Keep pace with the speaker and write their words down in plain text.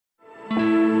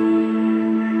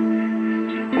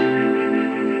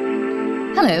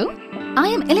I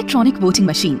am electronic voting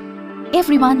machine.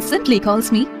 Everyone simply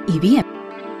calls me EVM.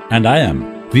 And I am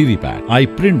VVPAT. I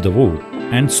print the vote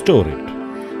and store it.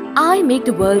 I make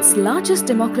the world's largest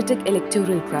democratic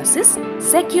electoral process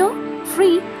secure,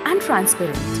 free and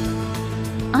transparent.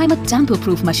 I'm a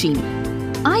tamper-proof machine.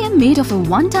 I am made of a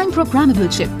one-time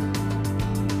programmable chip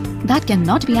that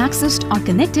cannot be accessed or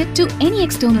connected to any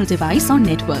external device or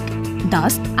network.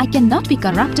 Thus, I cannot be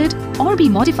corrupted or be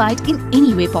modified in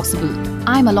any way possible.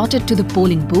 I am allotted to the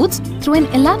polling booths through an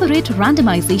elaborate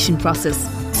randomization process.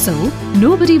 So,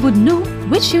 nobody would know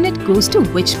which unit goes to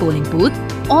which polling booth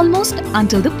almost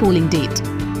until the polling date.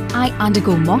 I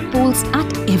undergo mock polls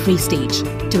at every stage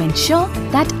to ensure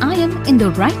that I am in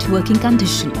the right working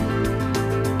condition.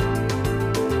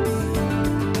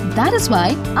 That is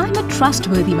why I'm a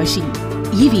trustworthy machine,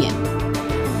 EVM.